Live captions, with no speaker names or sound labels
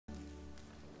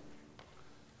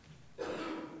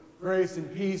Grace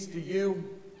and peace to you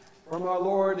from our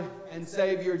Lord and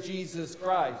Savior Jesus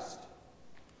Christ.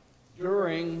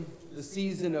 During the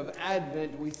season of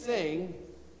Advent, we sing,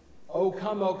 O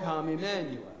come,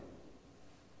 Emmanuel.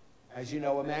 As you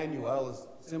know, Emmanuel is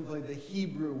simply the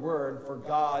Hebrew word for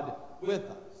God with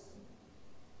us.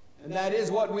 And that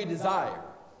is what we desire,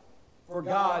 for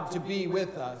God to be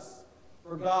with us,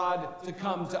 for God to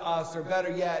come to us, or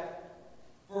better yet,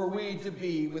 for we to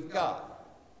be with God.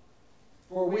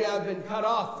 For we have been cut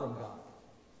off from God.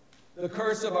 The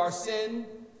curse of our sin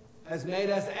has made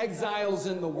us exiles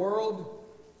in the world.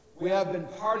 We have been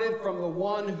parted from the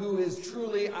one who is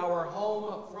truly our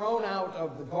home, thrown out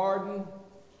of the garden.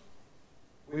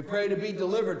 We pray to be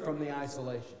delivered from the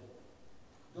isolation,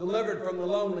 delivered from the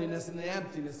loneliness and the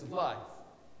emptiness of life.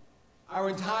 Our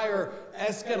entire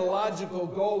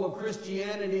eschatological goal of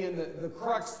Christianity and the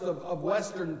crux of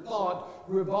Western thought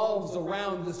revolves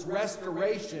around this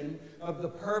restoration of the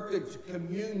perfect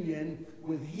communion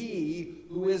with He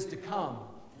who is to come,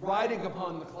 riding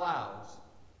upon the clouds,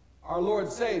 our Lord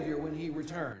Savior when He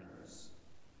returns.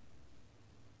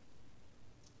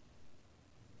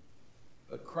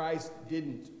 But Christ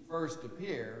didn't first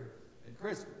appear at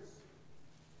Christmas.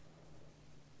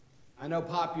 I know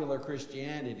popular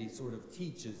Christianity sort of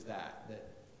teaches that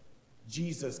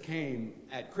Jesus came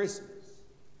at Christmas.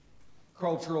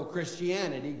 Cultural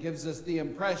Christianity gives us the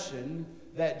impression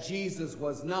that Jesus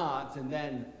was not, and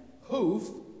then poof,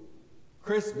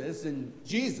 Christmas, and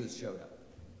Jesus showed up.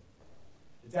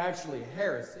 It's actually a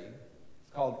heresy.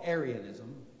 It's called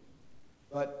Arianism.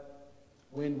 But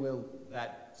when will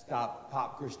that stop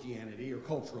pop Christianity or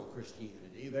cultural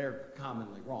Christianity? They're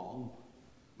commonly wrong.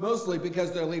 Mostly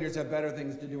because their leaders have better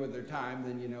things to do with their time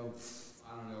than,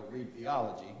 read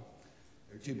theology.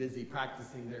 They're too busy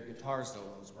practicing their guitar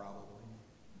solos, probably.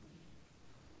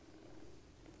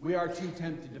 We are too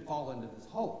tempted to fall into this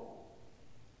hole.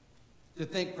 To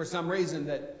think for some reason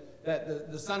that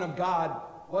the Son of God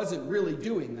wasn't really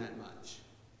doing that much.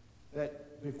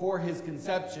 That before His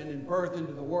conception and birth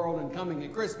into the world and coming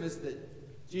at Christmas,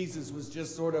 that Jesus was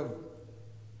just sort of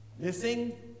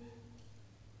missing,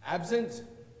 absent,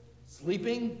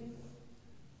 sleeping,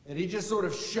 and He just sort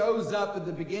of shows up at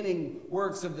the beginning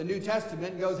works of the New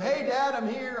Testament and goes, hey, Dad, I'm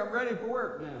here. I'm ready for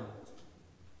work now.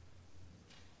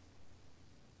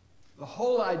 The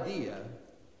whole idea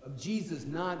of Jesus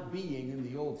not being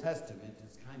in the Old Testament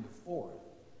is kind of foreign.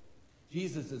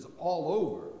 Jesus is all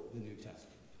over the New Testament.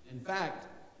 In fact,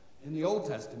 in the Old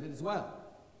Testament as well.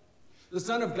 The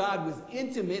Son of God was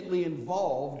intimately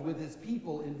involved with His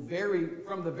people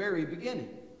from the very beginning.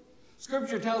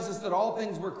 Scripture tells us that all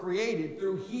things were created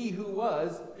through He who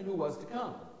was and who was to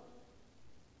come.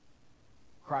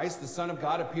 Christ, the Son of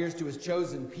God, appears to His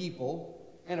chosen people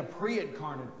in a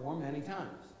pre-incarnate form many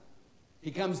times.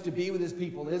 He comes to be with His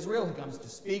people Israel. He comes to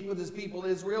speak with His people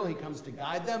Israel. He comes to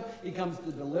guide them. He comes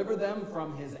to deliver them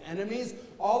from His enemies.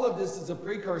 All of this is a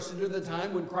precursor to the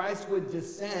time when Christ would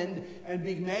descend and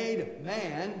be made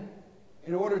man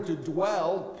in order to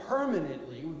dwell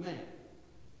permanently with man.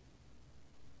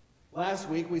 Last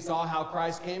week we saw how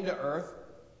Christ came to earth,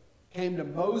 came to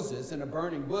Moses in a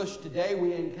burning bush. Today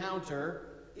we encounter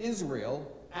Israel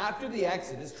after the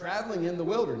Exodus, traveling in the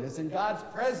wilderness, and God's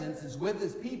presence is with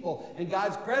His people, and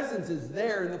God's presence is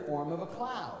there in the form of a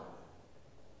cloud.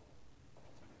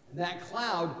 And that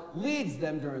cloud leads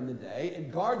them during the day and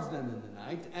guards them in the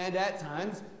night, and at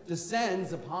times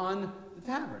descends upon the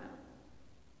tabernacle.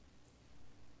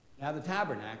 Now the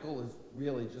tabernacle is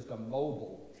really just a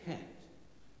mobile tent.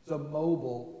 It's a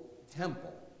mobile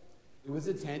temple. It was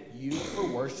a tent used for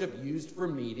worship, used for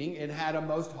meeting. It had a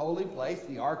most holy place.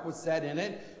 The ark was set in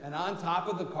it. And on top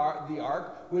of the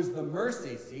ark was the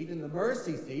mercy seat. And the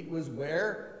mercy seat was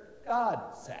where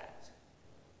God sat.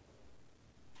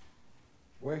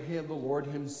 Where the Lord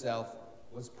Himself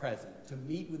was present to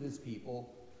meet with His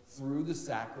people through the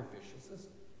sacrificial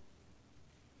system.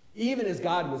 Even as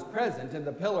God was present in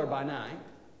the pillar by night,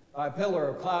 a pillar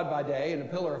of cloud by day and a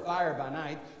pillar of fire by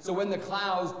night. So when the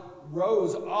clouds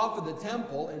rose off of the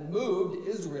temple and moved,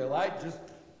 Israelite just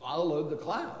followed the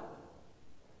cloud.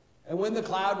 And when the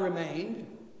cloud remained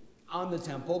on the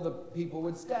temple, the people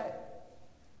would stay.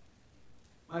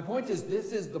 My point is,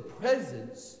 this is the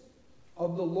presence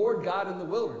of the Lord God in the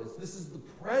wilderness. This is the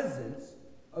presence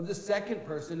of the second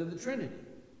person of the Trinity.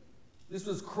 This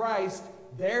was Christ,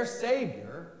 their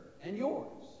Savior, and yours.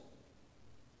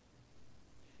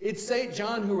 It's St.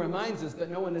 John who reminds us that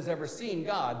no one has ever seen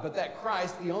God, but that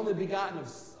Christ, the only begotten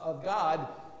of God,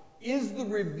 is the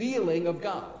revealing of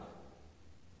God.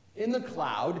 In the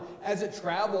cloud, as it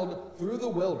traveled through the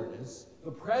wilderness,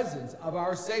 the presence of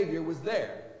our Savior was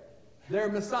there. their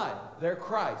Messiah, their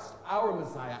Christ, our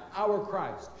Messiah, our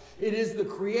Christ. It is the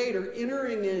Creator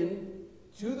entering in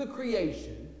to the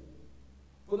creation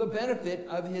for the benefit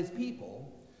of his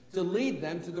people to lead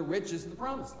them to the riches of the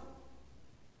promised land.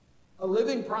 A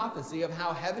living prophecy of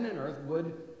how heaven and earth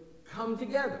would come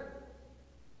together.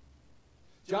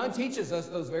 John teaches us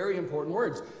those very important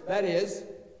words. That is,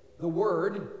 the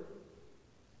Word,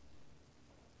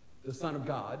 the Son of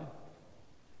God,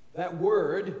 that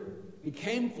Word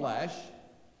became flesh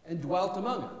and dwelt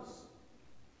among us.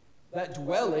 That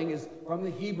dwelling is from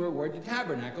the Hebrew word to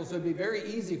tabernacle, so it'd be very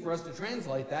easy for us to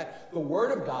translate that. The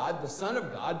Word of God, the Son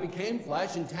of God, became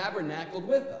flesh and tabernacled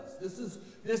with us.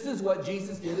 This is what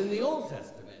Jesus did in the Old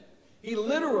Testament. He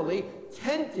literally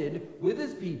tented with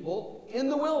his people in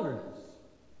the wilderness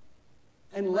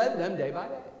and led them day by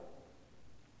day.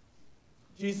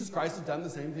 Jesus Christ has done the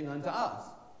same thing unto us.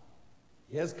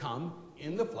 He has come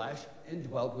in the flesh and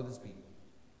dwelt with his people.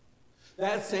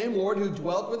 That same Lord who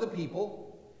dwelt with the people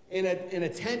in a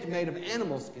tent made of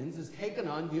animal skins has taken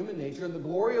on human nature, and the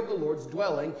glory of the Lord's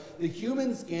dwelling, the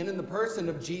human skin in the person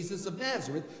of Jesus of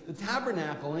Nazareth, the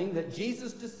tabernacling that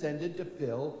Jesus descended to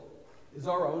fill, is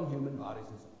our own human bodies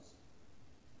and souls.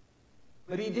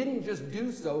 But he didn't just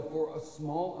do so for a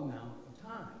small amount of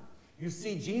time. You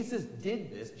see, Jesus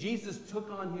did this. Jesus took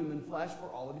on human flesh for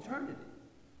all of eternity.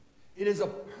 It is a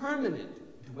permanent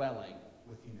dwelling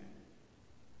with humanity.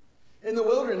 In the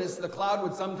wilderness, the cloud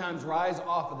would sometimes rise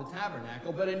off of the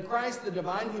tabernacle, but in Christ, the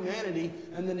divine humanity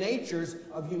and the natures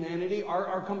of humanity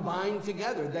are combined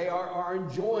together. They are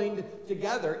joined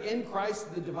together. In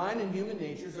Christ, the divine and human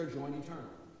natures are joined eternally.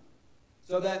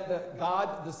 So that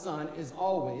God the Son is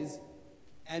always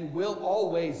and will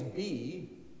always be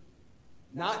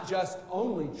not just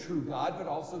only true God, but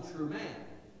also true man,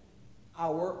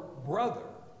 our brother.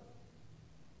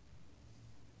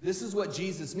 This is what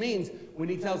Jesus means when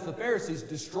he tells the Pharisees,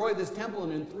 destroy this temple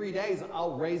and in 3 days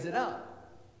I'll raise it up.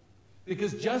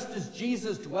 Because just as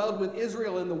Jesus dwelled with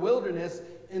Israel in the wilderness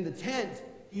in the tent,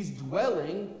 he's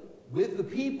dwelling with the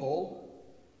people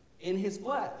in his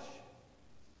flesh.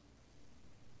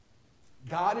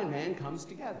 God and man comes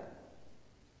together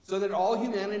so that all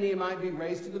humanity might be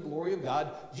raised to the glory of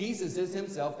God. Jesus is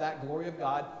himself that glory of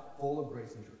God, full of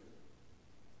grace and truth.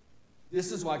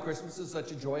 This is why Christmas is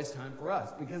such a joyous time for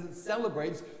us, because it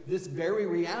celebrates this very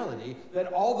reality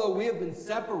that although we have been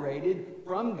separated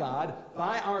from God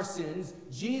by our sins,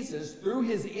 Jesus, through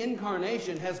his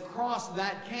incarnation, has crossed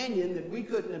that canyon that we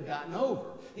couldn't have gotten over.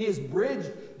 He has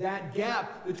bridged that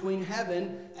gap between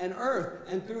heaven and earth.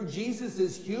 And through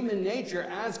Jesus' human nature,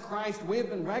 as Christ, we have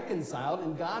been reconciled,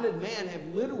 and God and man have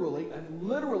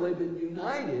literally been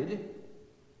united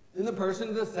in the person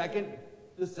of the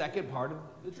second part of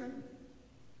the Trinity.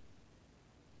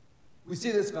 We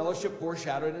see this fellowship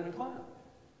foreshadowed in a cloud,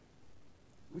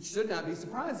 which should not be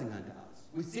surprising unto us.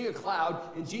 We see a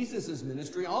cloud in Jesus'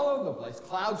 ministry all over the place.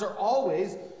 Clouds are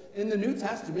always, in the New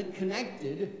Testament,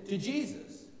 connected to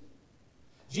Jesus.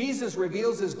 Jesus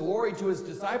reveals his glory to his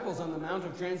disciples on the Mount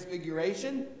of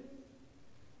Transfiguration.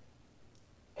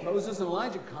 Moses and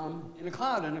Elijah come in a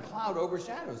cloud, and a cloud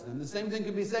overshadows them. The same thing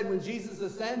could be said when Jesus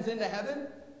ascends into heaven.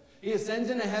 He ascends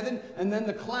into heaven, and then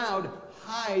the cloud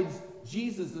hides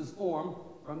Jesus' form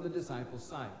from the disciples'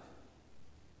 sight.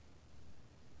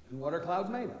 And what are clouds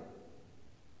made of?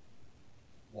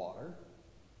 Water.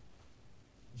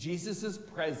 Jesus'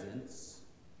 presence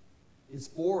is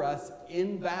for us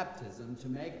in baptism to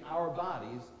make our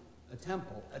bodies a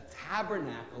temple, a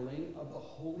tabernacling of the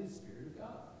Holy Spirit of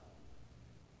God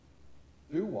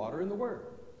through water and the Word.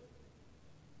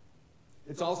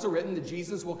 It's also written that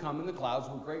Jesus will come in the clouds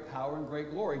with great power and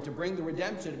great glory to bring the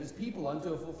redemption of his people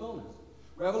unto a fulfillment.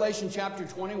 Revelation chapter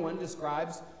 21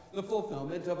 describes the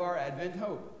fulfillment of our Advent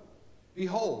hope.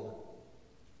 Behold,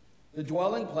 the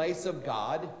dwelling place of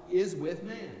God is with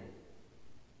man.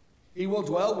 He will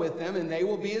dwell with them, and they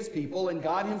will be his people, and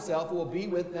God himself will be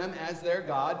with them as their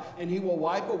God, and he will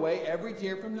wipe away every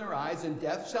tear from their eyes, and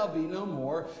death shall be no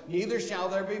more, neither shall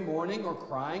there be mourning or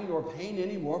crying nor pain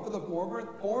any more, for the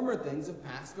former things have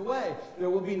passed away. There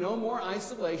will be no more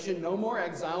isolation, no more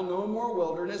exile, no more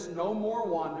wilderness, no more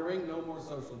wandering, no more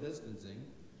social distancing.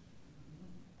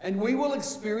 And we will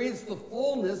experience the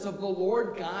fullness of the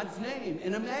Lord God's name,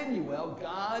 in Emmanuel,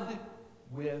 God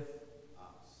with us.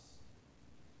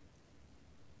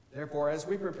 Therefore, as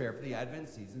we prepare for the Advent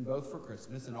season, both for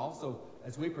Christmas and also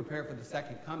as we prepare for the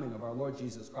second coming of our Lord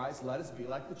Jesus Christ, let us be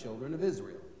like the children of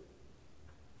Israel,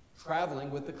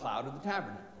 traveling with the cloud of the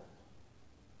tabernacle.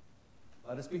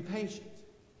 Let us be patient,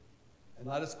 and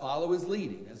let us follow his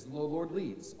leading as the Lord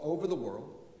leads over the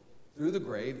world, through the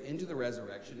grave, into the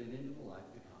resurrection, and into the life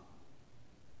to come.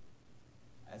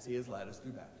 as he has led us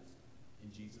through baptism.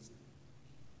 In Jesus' name.